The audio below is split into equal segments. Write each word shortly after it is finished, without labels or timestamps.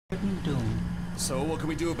Doom. So, what can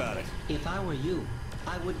we do about it? If I were you,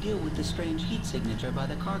 I would deal with the strange heat signature by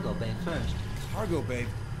the cargo bay first. Cargo bay?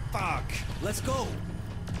 Fuck! Let's go!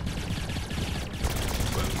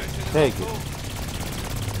 Take it.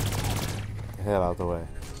 Hell out the way.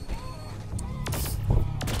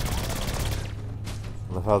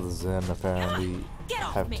 I love how the Zen apparently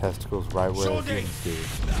have testicles right where humans do.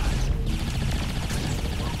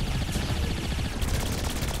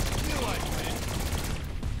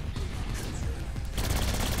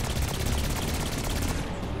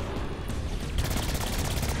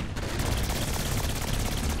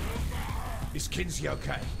 Is Kinsey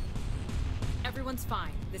okay? Everyone's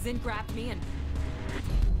fine. The Zin grabbed me and...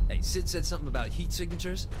 Hey, Sid said something about heat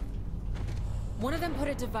signatures? one of them put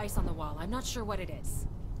a device on the wall. I'm not sure what it is.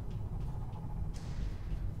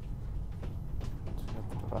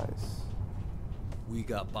 Device. We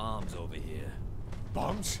got bombs over here.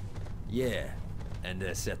 Bombs? Yeah, and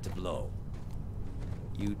they're set to blow.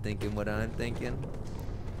 You thinking what I'm thinking?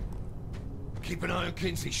 Keep an eye on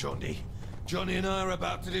Kinsey, Shondi. Johnny and I are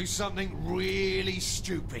about to do something really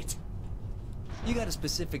stupid. You got a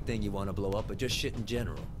specific thing you want to blow up, or just shit in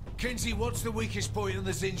general? Kinsey, what's the weakest point on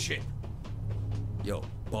the Zin ship? Yo,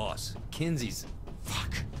 boss, Kinsey's...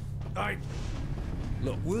 Fuck.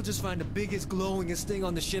 Look, we'll just find the biggest, glowingest thing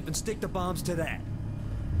on the ship and stick the bombs to that.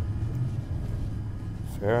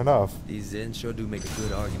 Fair enough. These Zin sure do make a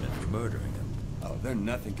good argument for murdering him. Oh, they're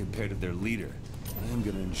nothing compared to their leader. I am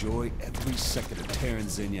gonna enjoy every second of tearing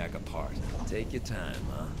Zinyak apart. Take your time,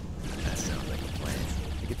 huh? That sounds like a plan.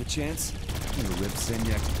 I get the chance, I'm gonna rip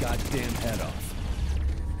Zinyak's goddamn head off.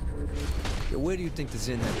 Yo, where do you think the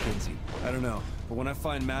Zin have Kinsey? I don't know, but when I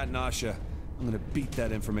find Matt and Asha, I'm gonna beat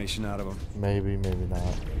that information out of them. Maybe, maybe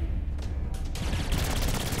not.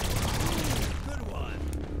 Good one.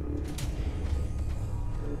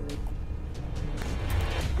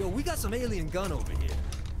 Yo, we got some alien gun over here.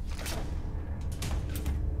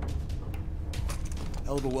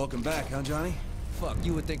 Hell of a welcome back, huh, Johnny? Fuck,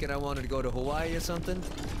 you were thinking I wanted to go to Hawaii or something?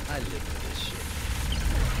 I live for this shit.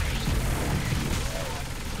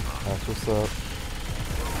 That's what's up.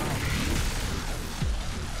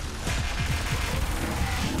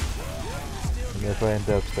 And they're playing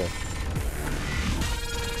dubstep.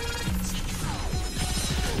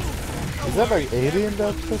 Is that like alien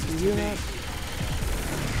dubstep? You hear that?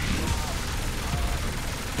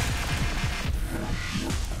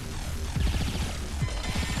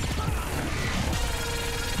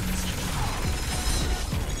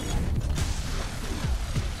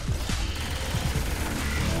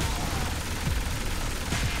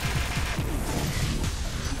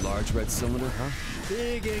 Large red cylinder, huh?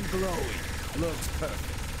 Big and glowy. Looks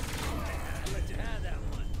perfect. I'll let you have that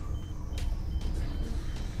one.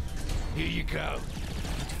 Here you go.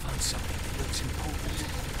 Need to find something that looks important.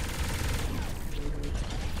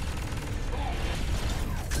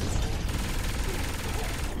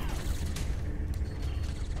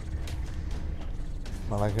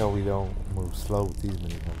 I like how we don't move slow with these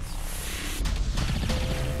miniguns.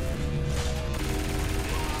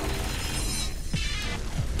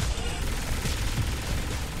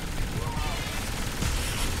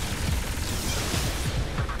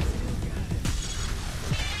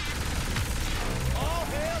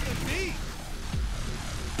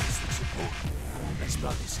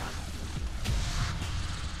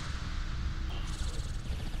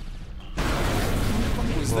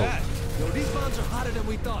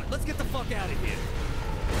 Let's get the fuck out of here.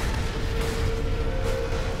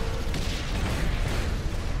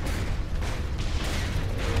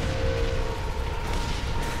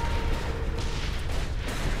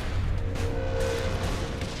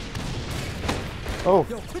 Oh.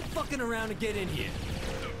 Yo, quit fucking around and get in here.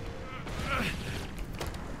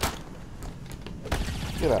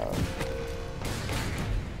 Get out.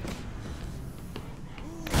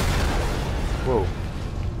 Whoa.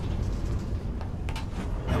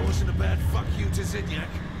 That wasn't a bad fuck you to Zinyak.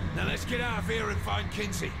 Now let's get out of here and find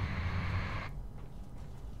Kinsey.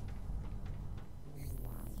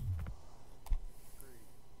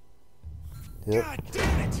 Yep. God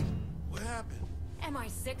damn it! What happened?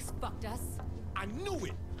 MI6 fucked us. I knew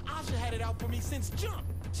it! Asha had it out for me since jump.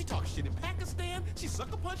 She talked shit in Pakistan, she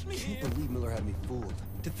sucker punched me Can't here. believe Miller had me fooled.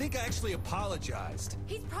 To think I actually apologized.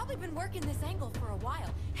 He's probably been working this angle for a while.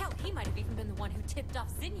 Hell, he might have even been the one who tipped off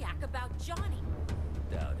Zinyak about Johnny.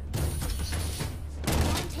 Doubt it.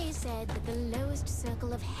 Dante said that the lowest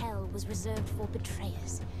circle of hell was reserved for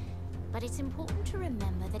betrayers. But it's important to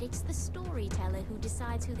remember that it's the storyteller who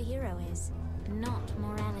decides who the hero is, not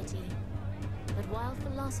morality. But while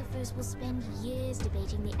philosophers will spend years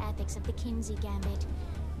debating the ethics of the Kinsey Gambit,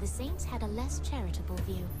 the Saints had a less charitable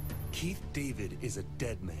view. Keith David is a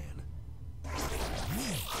dead man.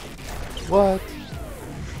 What?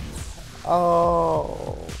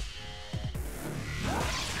 Oh.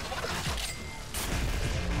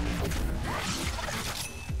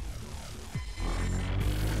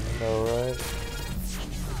 Alright.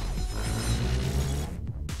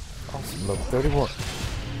 Awesome. Level 31.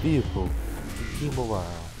 Vehicle. T-Mobile.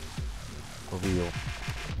 Mobile.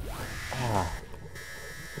 Ah.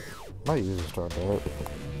 My user started out.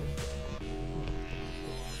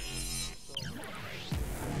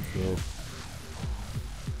 Good.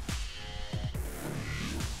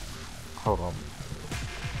 Hold on.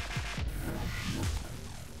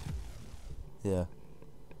 Yeah.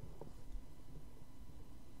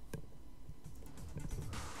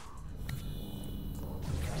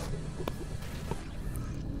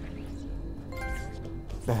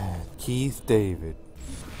 Man, Keith David.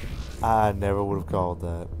 I never would have called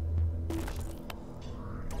that.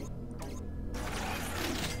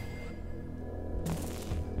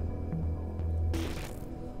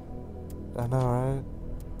 I know, right?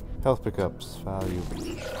 Health pickups, value.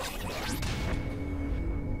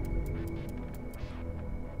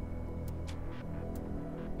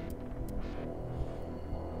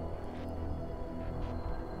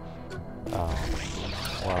 Oh,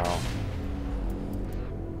 wow.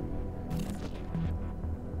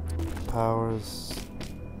 Powers.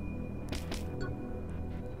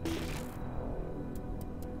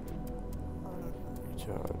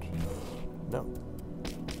 Recharge. No.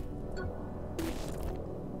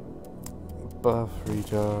 Buff,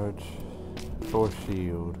 recharge, force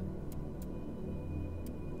shield.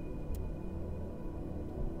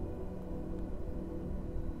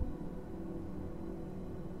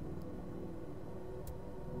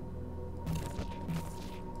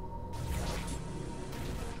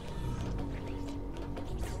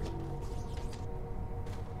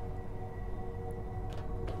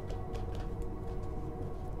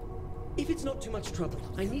 If it's not too much trouble,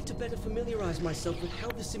 I need to better familiarize myself with how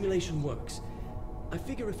the simulation works. I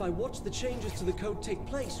figure if I watch the changes to the code take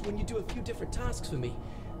place when you do a few different tasks for me,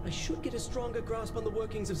 I should get a stronger grasp on the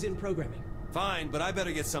workings of Zin programming. Fine, but I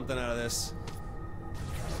better get something out of this.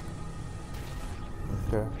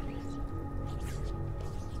 Okay.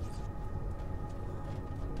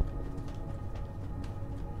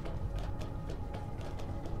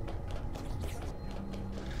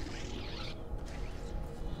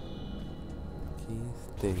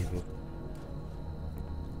 Keith David.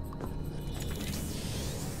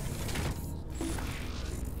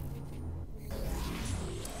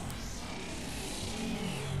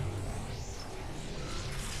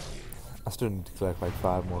 I still need to collect like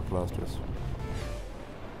 5 more clusters.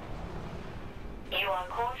 You are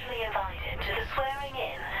cordially invited to the swearing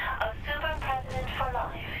in of Super President for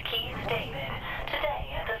Life, Keith David,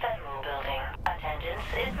 today at the Federal Building. Attendance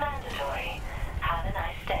is mandatory. Have a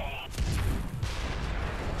nice day.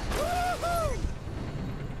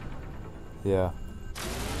 Yeah.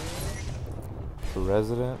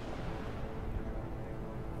 President?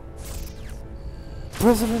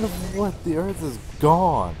 President of what? The Earth is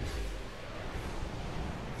gone.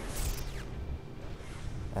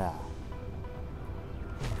 Yeah.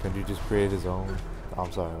 Can you just create his own? Oh,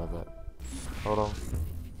 I'm sorry about that. Hold on.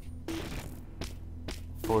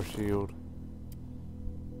 Force shield.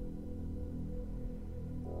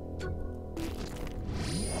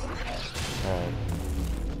 Alright.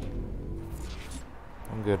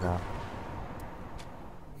 I'm good now.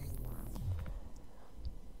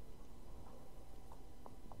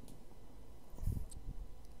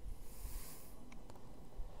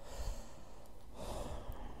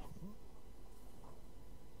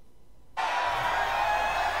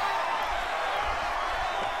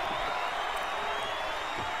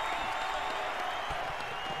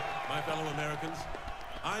 My fellow Americans,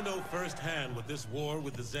 I know firsthand what this war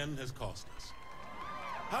with the Zen has cost us.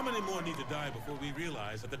 How many more need to die before we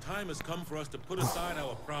realize that the time has come for us to put aside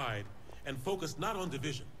our pride and focus not on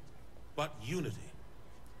division, but unity?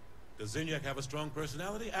 Does Zinyak have a strong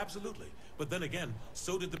personality? Absolutely. But then again,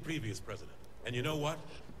 so did the previous president. And you know what?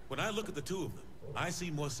 When I look at the two of them, I see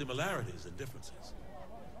more similarities than differences.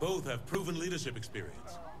 Both have proven leadership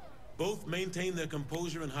experience. Both maintain their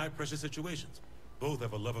composure in high-pressure situations. Both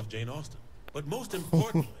have a love of Jane Austen. But most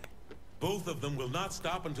importantly, both of them will not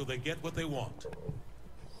stop until they get what they want.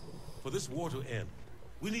 For this war to end,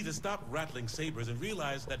 we need to stop rattling sabers and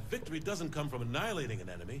realize that victory doesn't come from annihilating an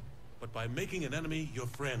enemy, but by making an enemy your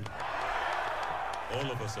friend.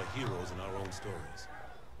 All of us are heroes in our own stories.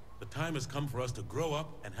 The time has come for us to grow up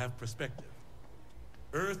and have perspective.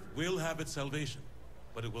 Earth will have its salvation,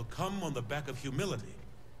 but it will come on the back of humility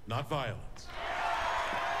not violence.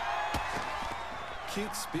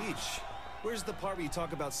 Cute speech. Where's the part where you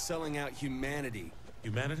talk about selling out humanity?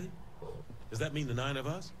 Humanity? Does that mean the 9 of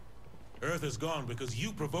us? Earth is gone because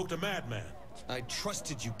you provoked a madman. I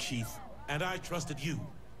trusted you, Keith. And I trusted you.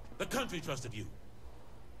 The country trusted you.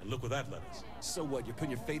 And look where that led us. So what, you're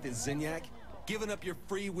putting your faith in Zinyak? Giving up your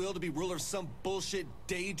free will to be ruler of some bullshit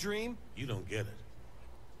daydream? You don't get it.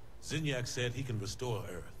 Zinyak said he can restore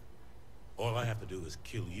Earth. All I have to do is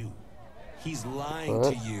kill you. He's lying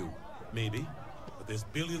to you. Maybe, but there's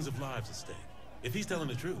billions of lives at stake. If he's telling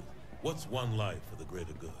the truth, what's one life for the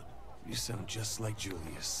greater good? You sound just like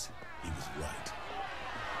Julius. He was right.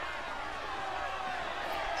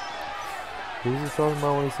 Who's he talking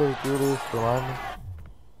about when he says Julius? Remind me.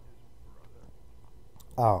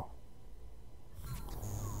 Oh.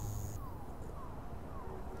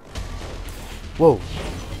 Whoa.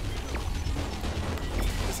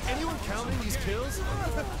 Is anyone counting these kills?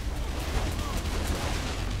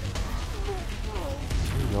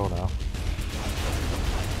 You know now.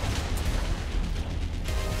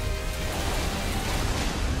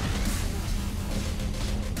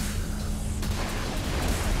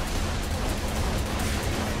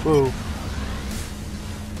 Whoa.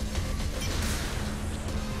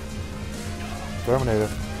 Terminator.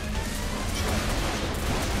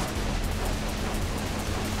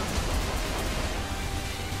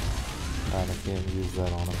 Alright, I can't use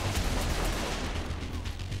that on him.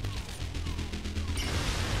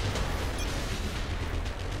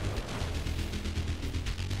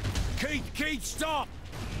 Keith, stop!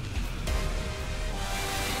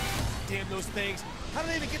 Damn those things. How do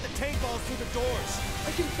they even get the tank balls through the doors?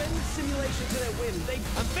 I can bend the simulation to their whim.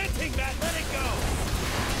 I'm venting, Matt! Let it go!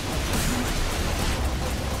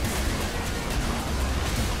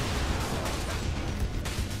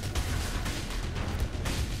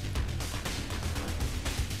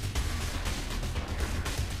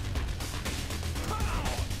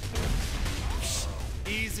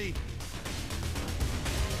 Easy.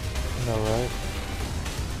 No, right?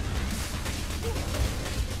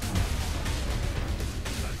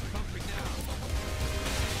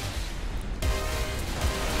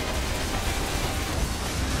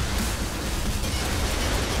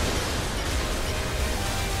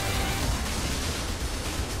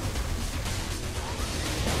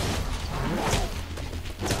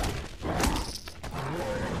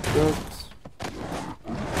 Jokes.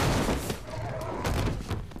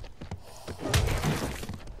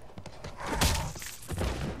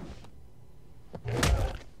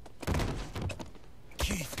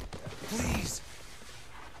 Keith, please.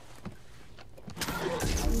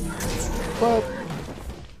 What?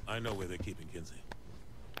 I know where they're keeping Kinsey.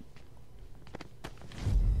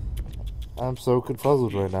 I'm so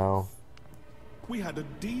confuzzled right now. We had a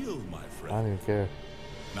deal, my I friend. don't even care.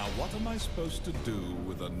 Now what am I supposed to do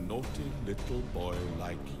with a naughty little boy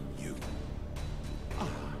like you? Ah.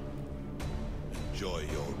 Enjoy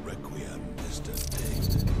your requiem, Mr.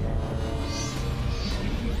 Tate.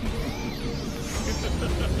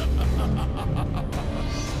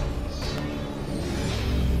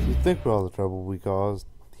 You'd think with all the trouble we caused,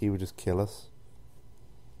 he would just kill us.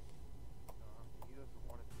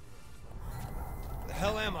 The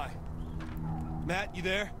hell am I? Matt, you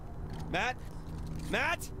there? Matt?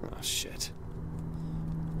 Matt? Oh, shit.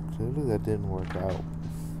 Clearly that didn't work out.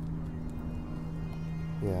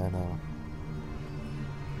 Yeah, I know.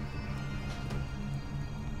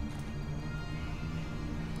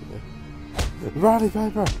 Yeah. Roddy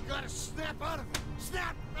Piper! You gotta snap out of it!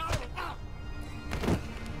 Snap out of it! Ah!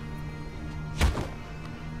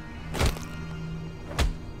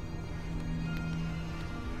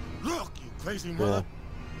 Look, you crazy mother!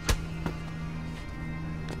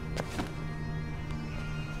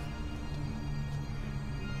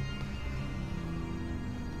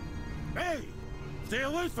 Hey! Stay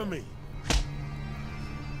away from me!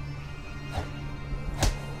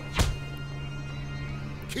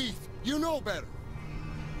 Keith, you know better!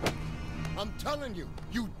 I'm telling you,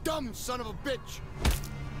 you dumb son of a bitch!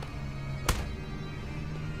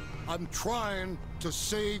 I'm trying to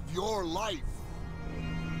save your life!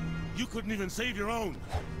 You couldn't even save your own!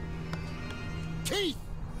 Keith!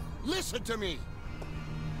 Listen to me!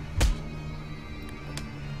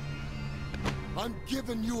 I'm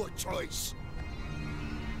giving you a choice.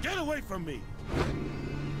 Get away from me!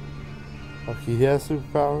 Okay, he has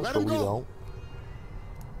superpowers, Let but him we go. don't.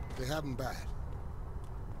 They have him bad.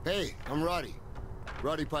 Hey, I'm Roddy.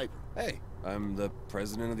 Roddy Piper. Hey, I'm the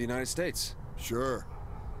President of the United States. Sure.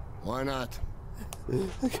 Why not?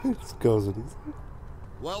 Just goes with these.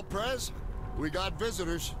 Well, Prez, we got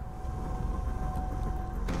visitors.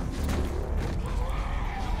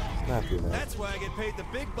 Snap your neck. That's why I get paid the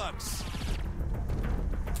big bucks.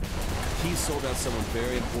 He sold out someone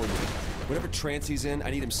very important. Whatever trance he's in,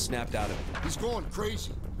 I need him snapped out of it. He's going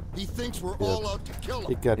crazy. He thinks we're all out to kill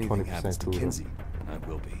He him. got Anything happens 20% to to him. Kinsey, I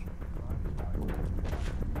will be.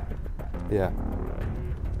 Yeah.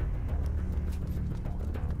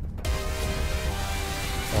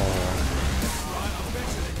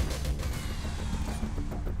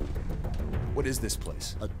 What is this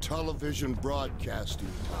place? A television broadcasting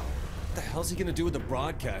tower. What the hell's he gonna do with the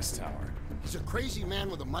broadcast tower? He's a crazy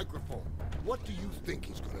man with a microphone. What do you think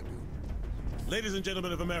he's gonna do? Ladies and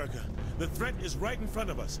gentlemen of America, the threat is right in front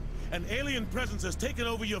of us. An alien presence has taken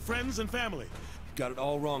over your friends and family. You got it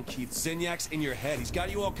all wrong, Keith. Zinniak's in your head. He's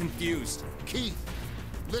got you all confused. Keith,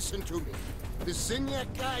 listen to me. This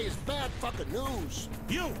Zinniak guy is bad fucking news.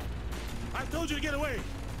 You! I told you to get away!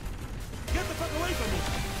 Get the fuck away from me!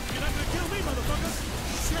 You're not gonna kill me, motherfuckers!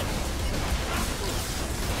 Shit!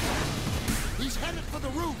 He's headed for the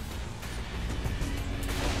roof!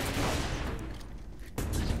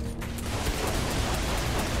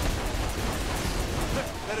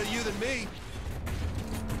 Better you than me.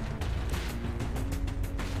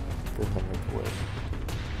 Get the heck away.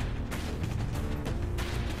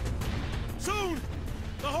 Soon!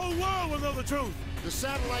 The whole world will know the truth! The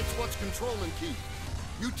satellite's what's controlling Keith.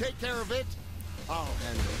 You take care of it, I'll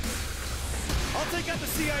handle it. I'll take out the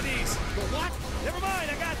CIDs. The what? Never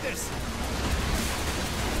mind, I got this.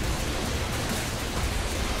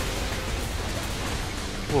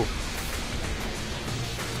 Whoa.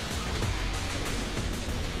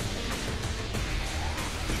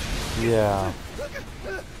 Yeah.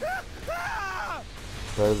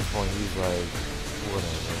 But at this point, he's like,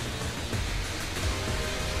 whatever.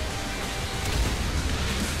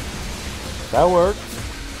 That worked.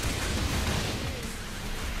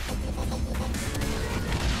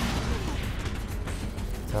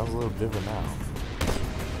 Sounds a little different now.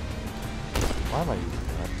 Why am I using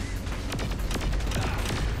that?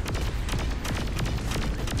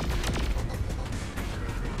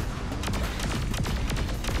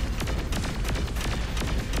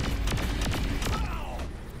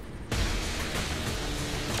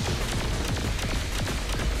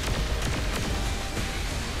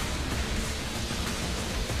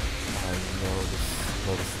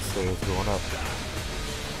 Notice the stairs going up.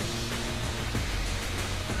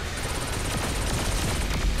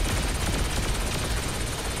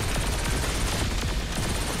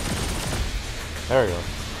 There we go.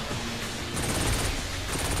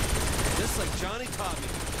 Just like Johnny taught me.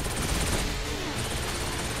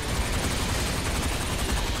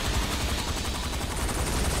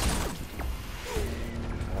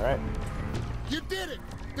 All right. You did it!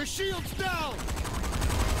 The shield's down!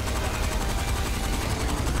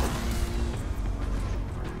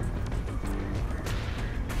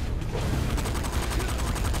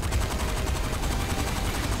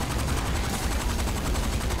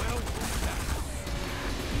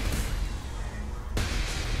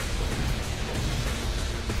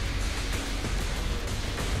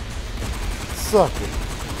 Suck it.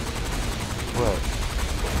 What?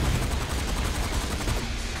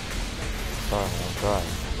 Sorry, I'm trying.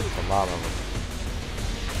 There's a lot of them.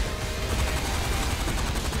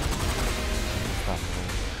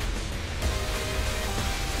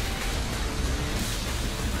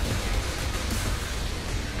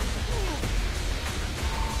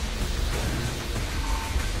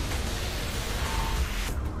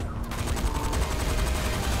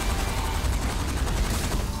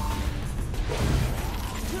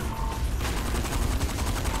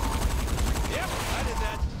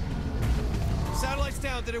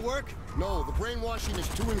 Did it work? No, the brainwashing is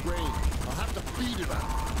too ingrained. I'll have to feed it out.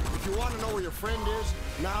 If you want to know where your friend is,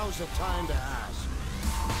 now's the time to ask.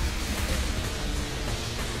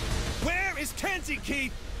 Where is Kinsey,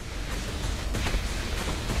 Keith?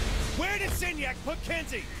 Where did Zinniak put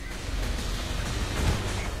Kinsey?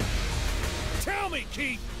 Tell me,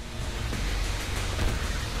 Keith!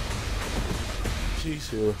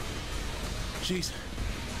 She's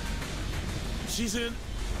in.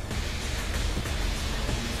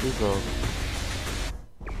 Here goes.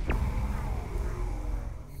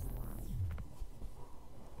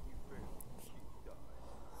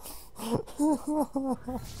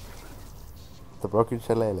 The broken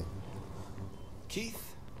shillelagh.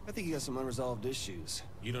 Keith, I think you got some unresolved issues.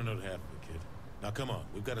 You don't know half of it, kid. Now come on,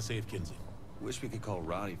 we've got to save Kinsey. Wish we could call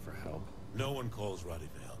Roddy for help. No one calls Roddy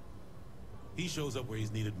for help. He shows up where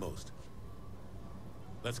he's needed most.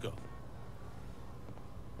 Let's go.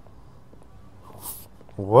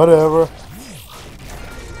 Whatever.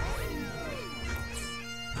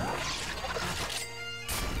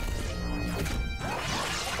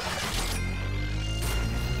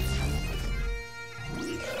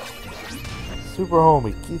 Super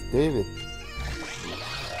homie, Keith David.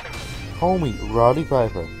 Homie, Roddy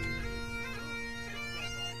Piper.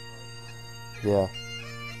 Yeah.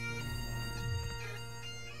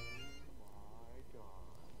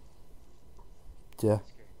 Yeah.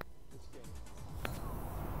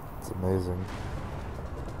 It's amazing.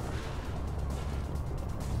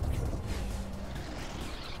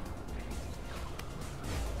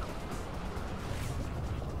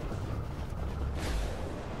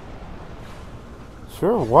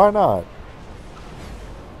 Sure, why not?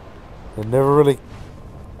 It never really,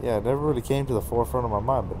 yeah, it never really came to the forefront of my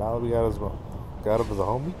mind. But now that we got him as a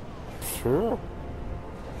homie, sure.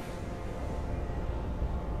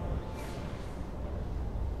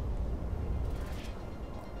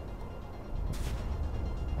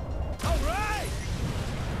 All right.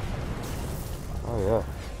 Oh yeah.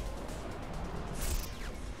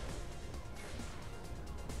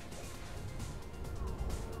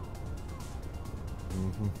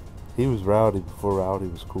 He was rowdy before rowdy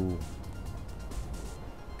was cool.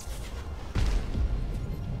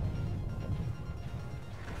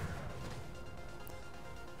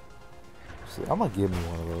 See, I'm gonna give me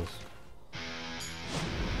one of those.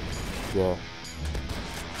 Yeah.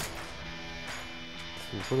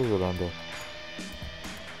 See, what is it under?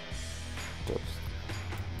 Dust.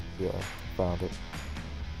 Yeah, found it.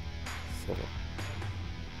 Set it.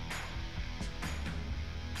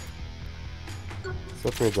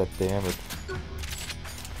 Separate that damage.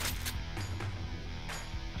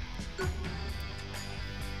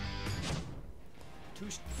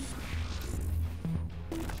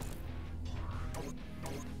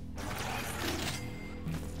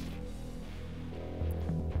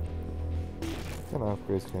 What kind of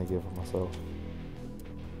upgrades can I give for myself?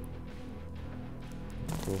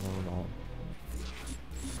 Okay, never mind.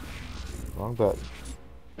 Wrong button.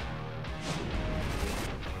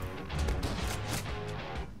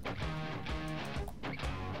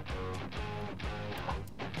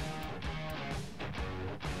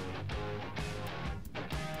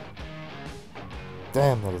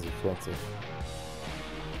 Damn, that is expensive.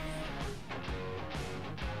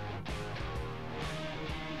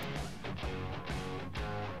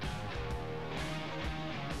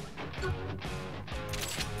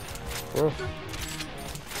 Sure.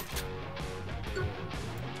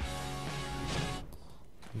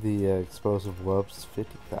 The explosive webs,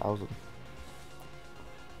 50,000.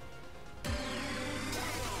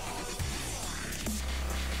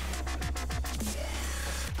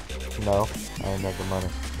 No, I ain't have the money.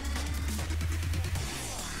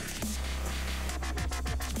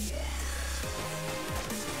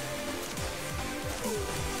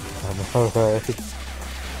 I know, right?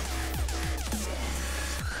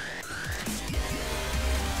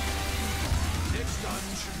 Next time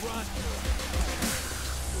you should run.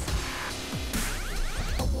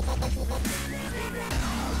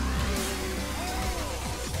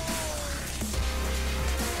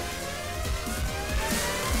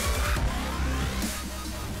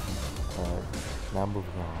 Alright, now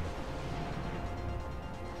moving on.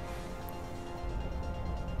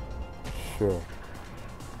 Sure.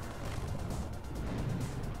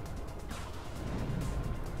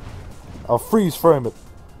 I'll freeze frame it.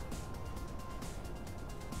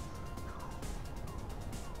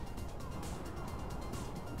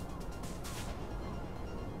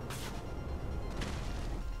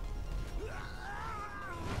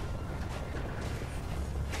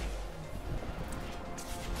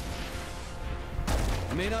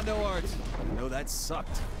 I may not know art, but I know that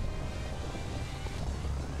sucked.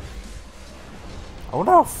 I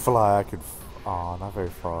wonder how fly I could. Oh, not very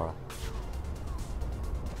far.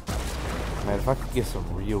 Man, if I could get some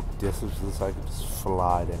real distance to this, I could just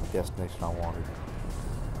fly to any destination I wanted.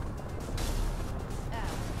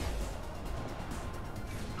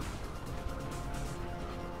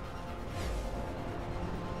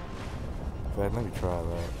 In fact, let me try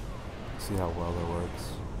that. See how well that works.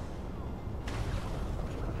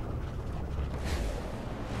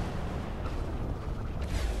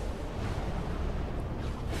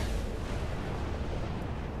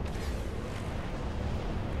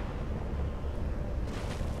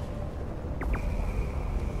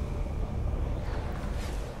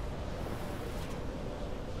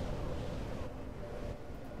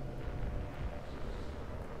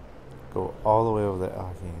 Go all the way over there. Oh,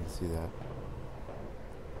 I can't even see that.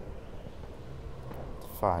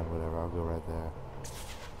 Fine, whatever. I'll go right there.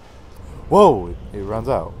 Whoa! It runs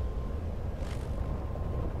out.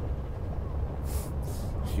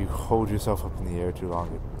 If you hold yourself up in the air too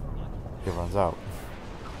long, it runs out.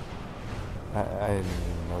 I didn't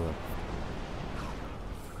even know that.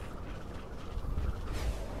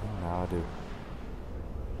 Now I do.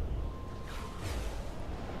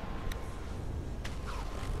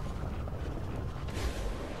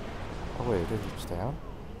 Wait, it was down?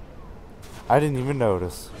 I didn't even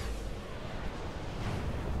notice.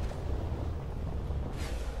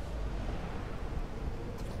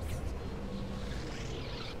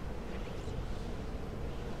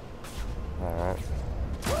 Alright.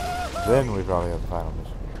 Then we probably have the final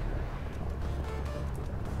mission.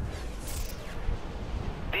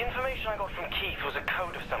 The information I got from Keith was a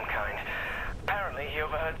code of some kind. Apparently, he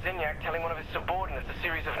overheard Zinyak telling one of his subordinates a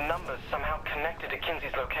series of numbers somehow connected to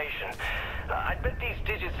Kinsey's location. I bet these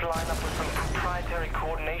digits line up with some proprietary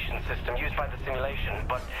coordination system used by the simulation,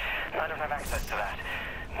 but I don't have access to that.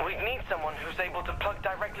 We need someone who's able to plug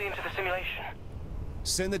directly into the simulation.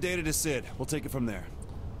 Send the data to Sid. We'll take it from there.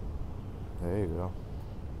 There you go.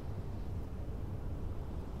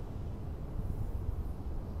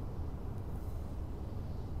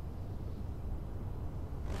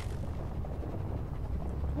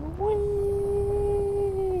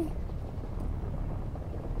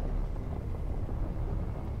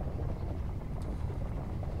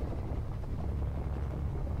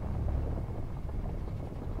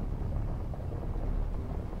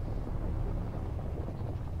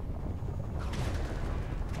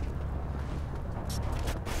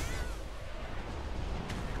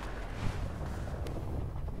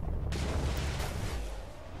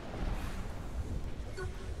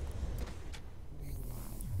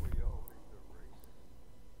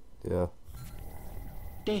 Yeah.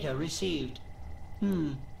 Data received.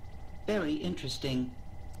 Very interesting.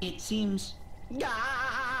 It seems...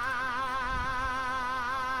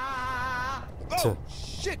 Oh,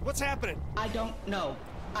 shit, what's happening? I don't know.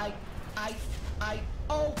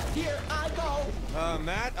 Oh, here I go!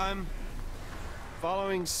 Matt, I'm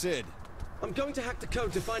following Sid. I'm going to hack the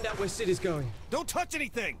code to find out where Sid is going. Don't touch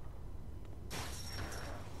anything!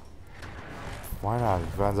 Why not?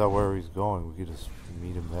 If he finds out where he's going, we could just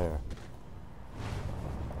meet him there.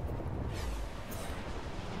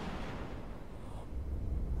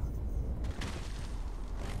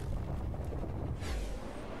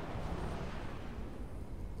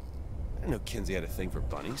 I didn't know Kinsey had a thing for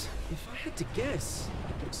bunnies. If I had to guess,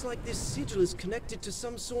 it looks like this sigil is connected to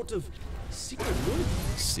some sort of secret room.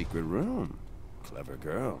 Secret room. Clever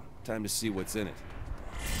girl. Time to see what's in it.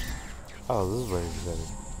 Oh, this is where he's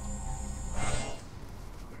headed.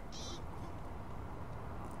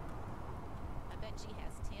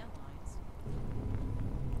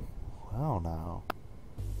 Well, now.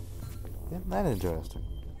 Isn't that interesting?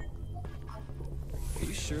 Are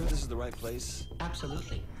you sure this is the right place?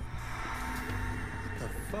 Absolutely.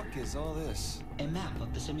 What the fuck is all this? A map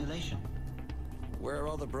of the simulation. Where are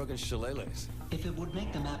all the broken shillelaghs? If it would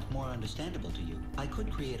make the map more understandable to you, I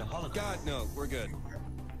could create a hologram. God, no, we're good.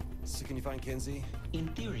 So can you find Kinsey? In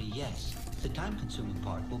theory, yes. The time-consuming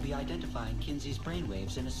part will be identifying Kinsey's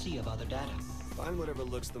brainwaves in a sea of other data. Find whatever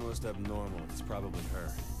looks the most abnormal. It's probably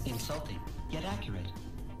her. Insulting, yet accurate.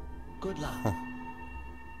 Good luck.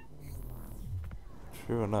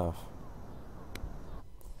 True enough.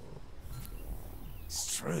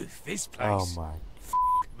 It's truth, this place. Oh my.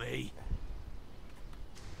 Me.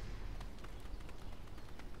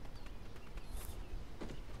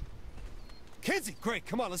 Kinsey! Great,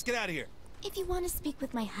 come on, let's get out of here. If you want to speak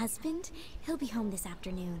with my husband, he'll be home this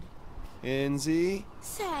afternoon. Kinsey?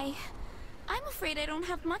 Say, I'm afraid I don't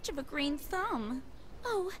have much of a green thumb.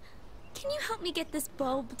 Oh, can you help me get this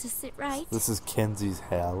bulb to sit right? This is Kinsey's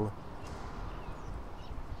hell.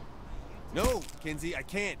 No, Kinsey, I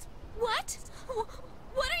can't. What?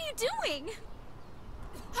 What are you doing?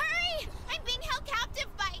 Hurry! I'm being held captive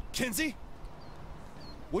by... Kinsey?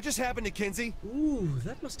 What just happened to Kinsey? Ooh,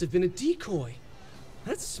 that must have been a decoy.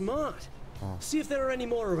 That's smart. See if there are any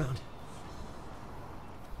more around.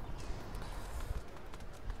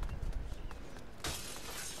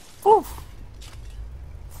 Oof.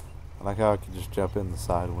 I like how I can just jump in the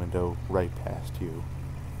side window right past you.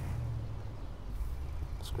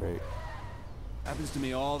 That's great. Happens to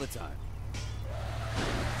me all the time.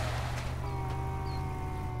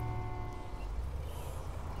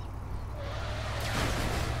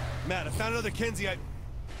 Matt, I found another Kinsey.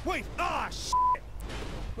 Wait! Ah, shit!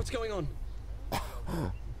 What's going on?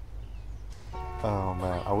 Oh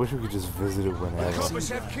man, I wish we could just visit it whenever. The coppers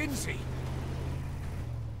have Kinsey.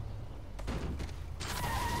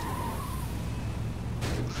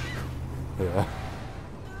 Yeah.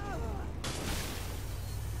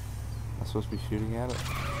 I'm supposed to be shooting at it?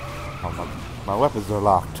 Oh, my weapons are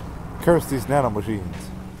locked. Curse these nanomachines.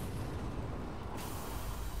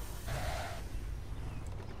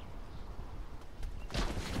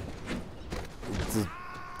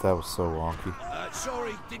 That was so wonky.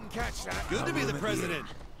 Sorry, didn't catch that. Good to be the president.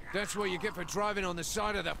 That's what you get for driving on the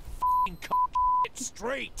side of the f***ing Get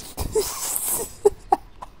straight!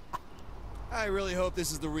 I really hope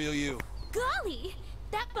this is the real you. Golly!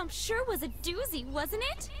 That bump sure was a doozy, wasn't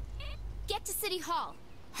it? Get to City Hall.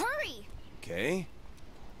 Hurry! Okay.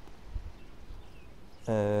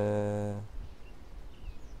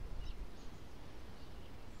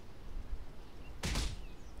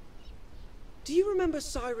 Do you remember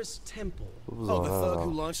Cyrus Temple? Oh, the thug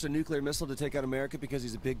who launched a nuclear missile to take out America because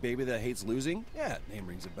he's a big baby that hates losing? Yeah, name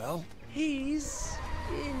rings a bell. He's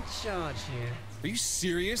in charge here. Are you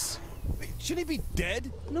serious? Wait, shouldn't he be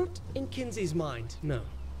dead? Not in Kinsey's mind, no.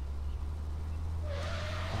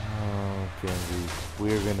 Oh, Kinsey.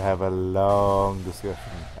 We're gonna have a long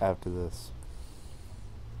discussion after this.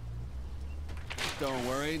 Don't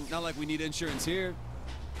worry, not like we need insurance here.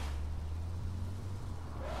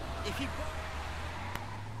 If you...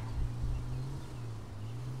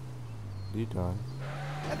 What are you doing?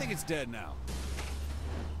 I think it's dead now.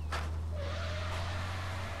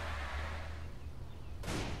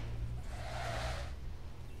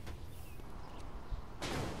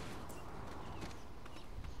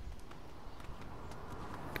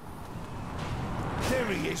 There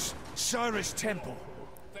he is, Cyrus Temple.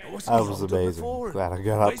 That was amazing. Glad I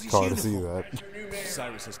got out the car to see that.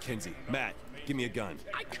 Cyrus is Kinsey. Matt, give me a gun.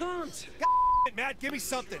 I can't! Matt, give me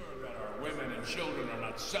something! Our women and children are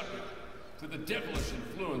not subject to the devilish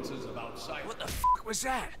influences of outside. What the f was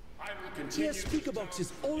that? He has speaker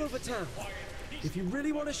boxes all over town. If you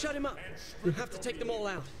really want to shut him up, you'll have to take them all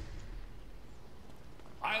out.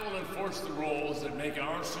 I will enforce the rules that make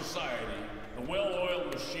our society the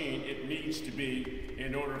well-oiled machine it needs to be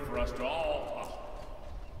in order for us to all...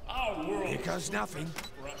 our world... Here goes nothing.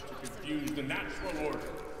 ...for us to confuse the natural order.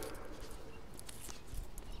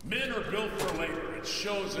 Men are built for labor. It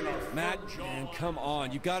shows in our... Matt, man, come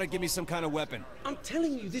on. You gotta give me some kind of weapon. I'm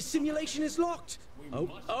telling you, this simulation is locked.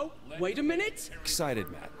 Oh, wait a minute.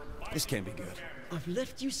 Excited, Matt. This can't be good. I've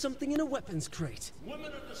left you something in a weapons crate.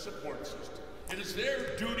 Women are the support system. It is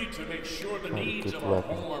their duty to make sure the needs of our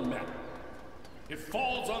home are met. It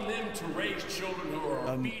falls on them to raise children who are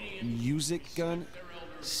obedient... music gun?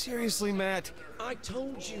 Seriously, Matt? I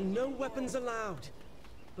told you, no weapons allowed.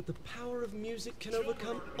 But the power of music can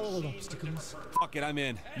overcome all obstacles. Fuck it, I'm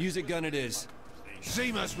in. Music gun it is.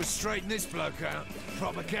 Seamus would straighten this bloke out.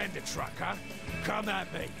 Propaganda truck, huh? Come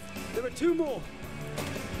at me. There are two more.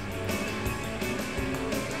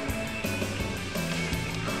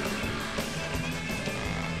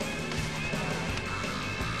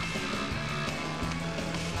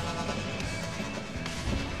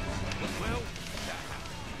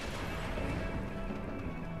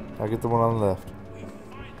 I get the one on the left.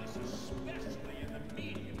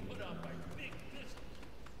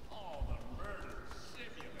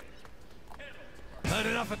 Heard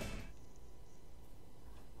enough of...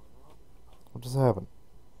 What just happened?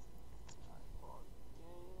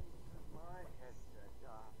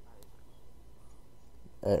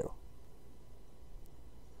 Oh.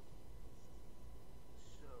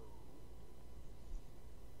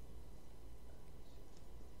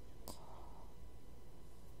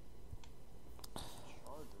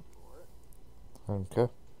 Okay.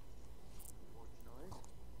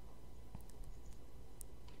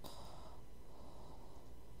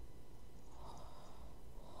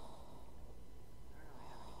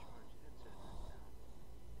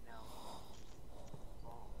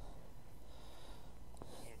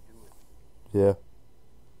 Yeah.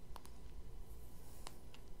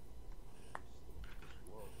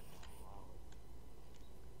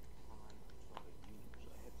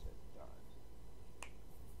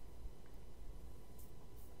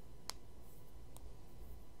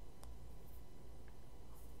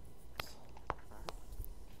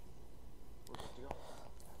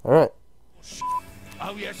 All right.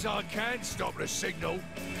 Oh yes, I can stop the signal.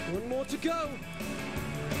 One more to go.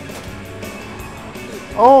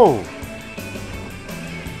 Oh.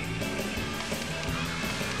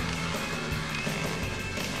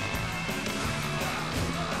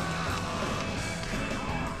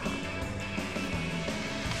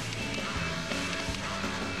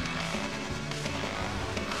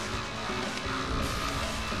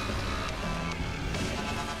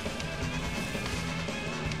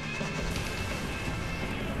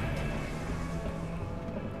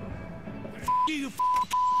 You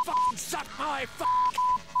fucking suck my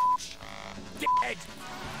dickhead.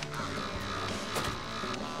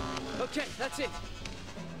 Okay, that's it.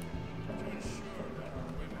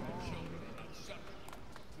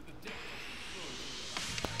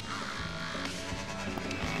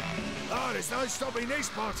 Oh, there's no stopping this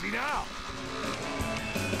party now.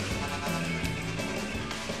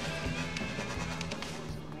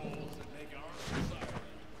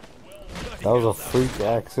 That was a freak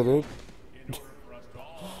accident.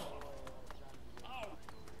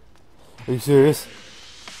 Are you serious?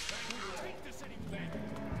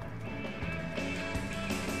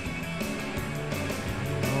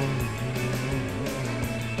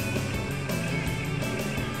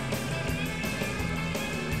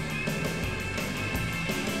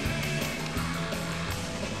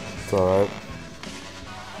 It's alright.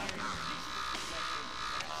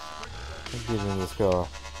 Let's get in this car.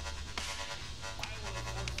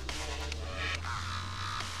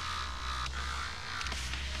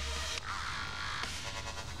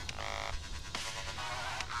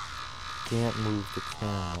 Can't move the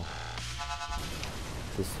camera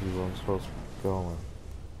to see where I'm supposed to be going.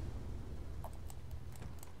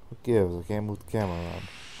 What gives? I can't move the camera around.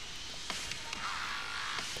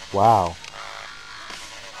 Wow.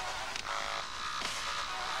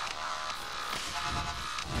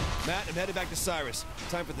 Matt, I'm headed back to Cyrus.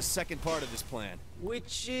 Time for the second part of this plan.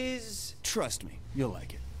 Which is... Trust me, you'll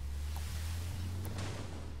like it.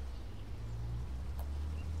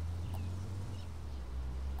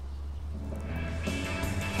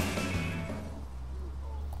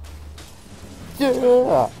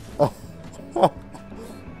 Yeah.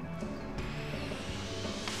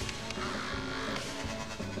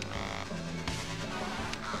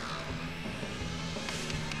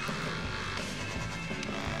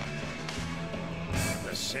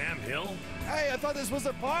 The Sam Hill? Hey, I thought this was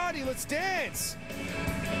a party. Let's dance.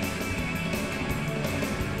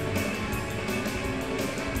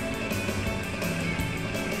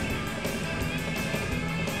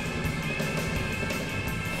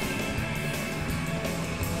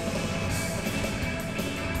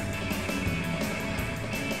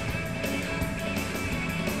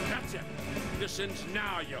 That's it. This ends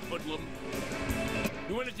now, you hoodlum.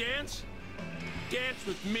 You want to dance? Dance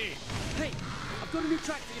with me. Hey, I've got a new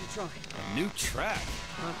track for you to try. A new track?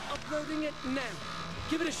 I'm uploading it now.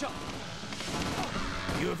 Give it a shot.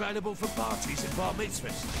 You available for parties and bar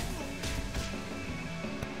mitzvahs?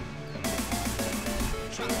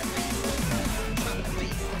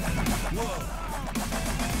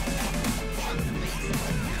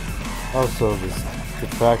 Oh, so the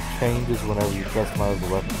track changes whenever you customize the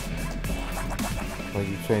weapon. When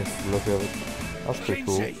you change the look of it. That's pretty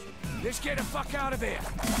cool. Let's get the fuck out of here.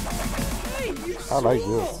 I like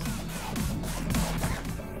this.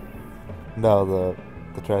 No,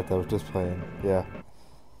 the track that was just playing. Yeah.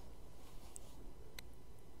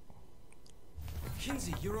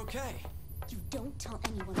 Kinsey, you're okay. You don't tell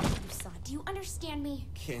anyone what you saw. Do you understand me?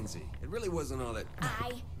 Kinsey, it really wasn't all that...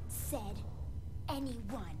 I said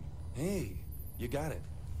anyone. Hey, you got it.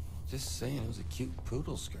 Just saying it was a cute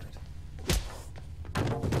poodle skirt.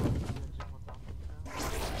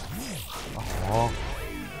 Oh.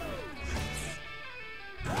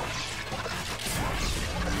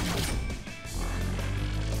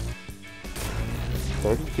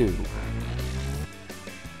 $32.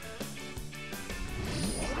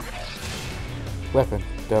 Weapon,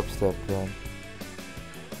 dubstep gun.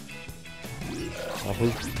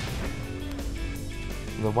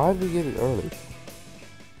 Then why did we get it early?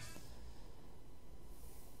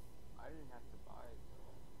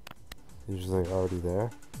 Usually already there.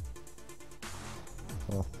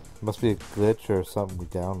 Must be a glitch or something we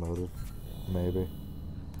downloaded, maybe.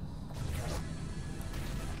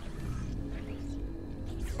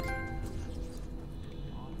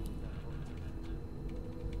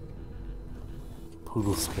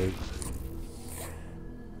 Poodle skate.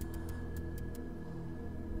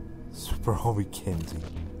 Super homie Kinsey.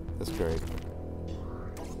 That's great.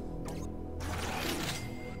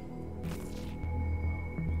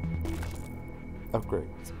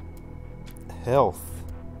 Upgrades. Health.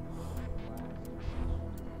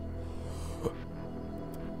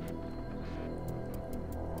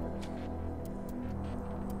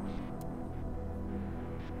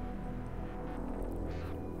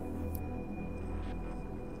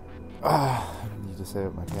 I need to save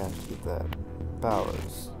up my cash to get that.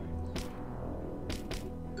 Powers.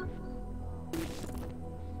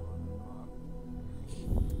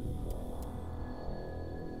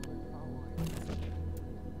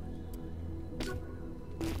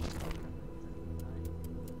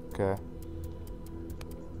 Okay.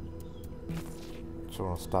 So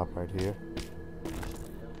we'll stop right here.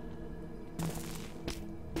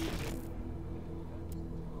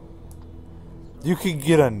 You can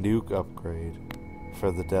get a nuke upgrade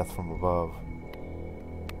for the death from above.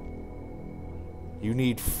 You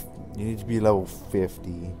need to be level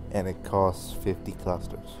 50, and it costs 50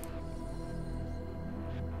 clusters.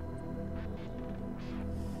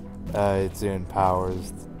 It's in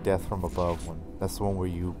Powers, Death from Above one. That's the one where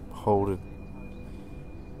you hold it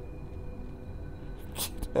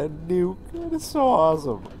And nuke. That is so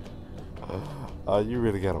awesome. You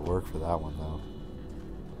really gotta work for that one, though.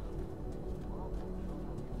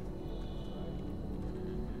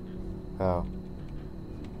 Oh.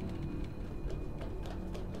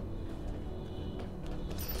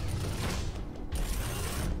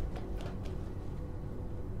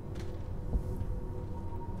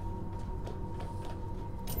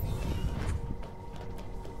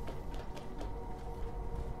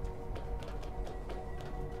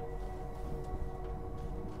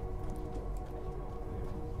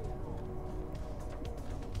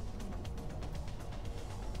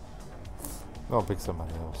 I'll pick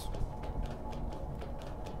somebody else.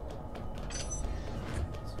 Let's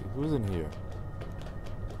see, who's in here?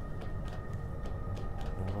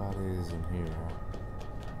 Nobody's in here.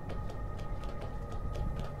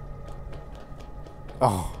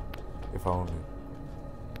 Oh, if only.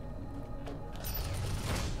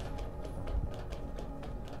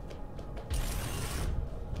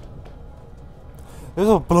 There's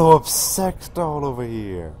a blow-up sex doll over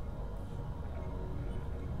here.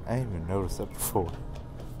 I didn't even notice that before.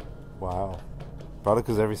 Wow. Probably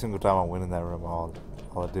because every single time I went in that room, all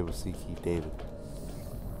I did was see Keith David.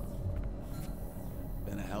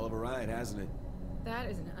 Been a hell of a ride, hasn't it? That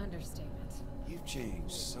is an understatement. You've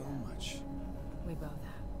changed so much. We both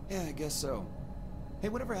have. Yeah, I guess so. Hey,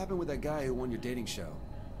 whatever happened with that guy who won your dating show?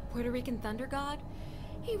 Puerto Rican Thunder God?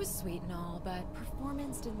 He was sweet and all, but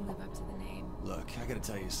performance didn't live up to the name. Look, I gotta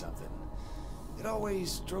tell you something. It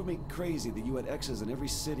always drove me crazy that you had exes in every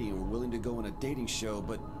city and were willing to go on a dating show,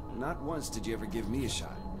 but not once did you ever give me a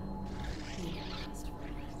shot.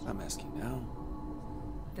 I'm asking now.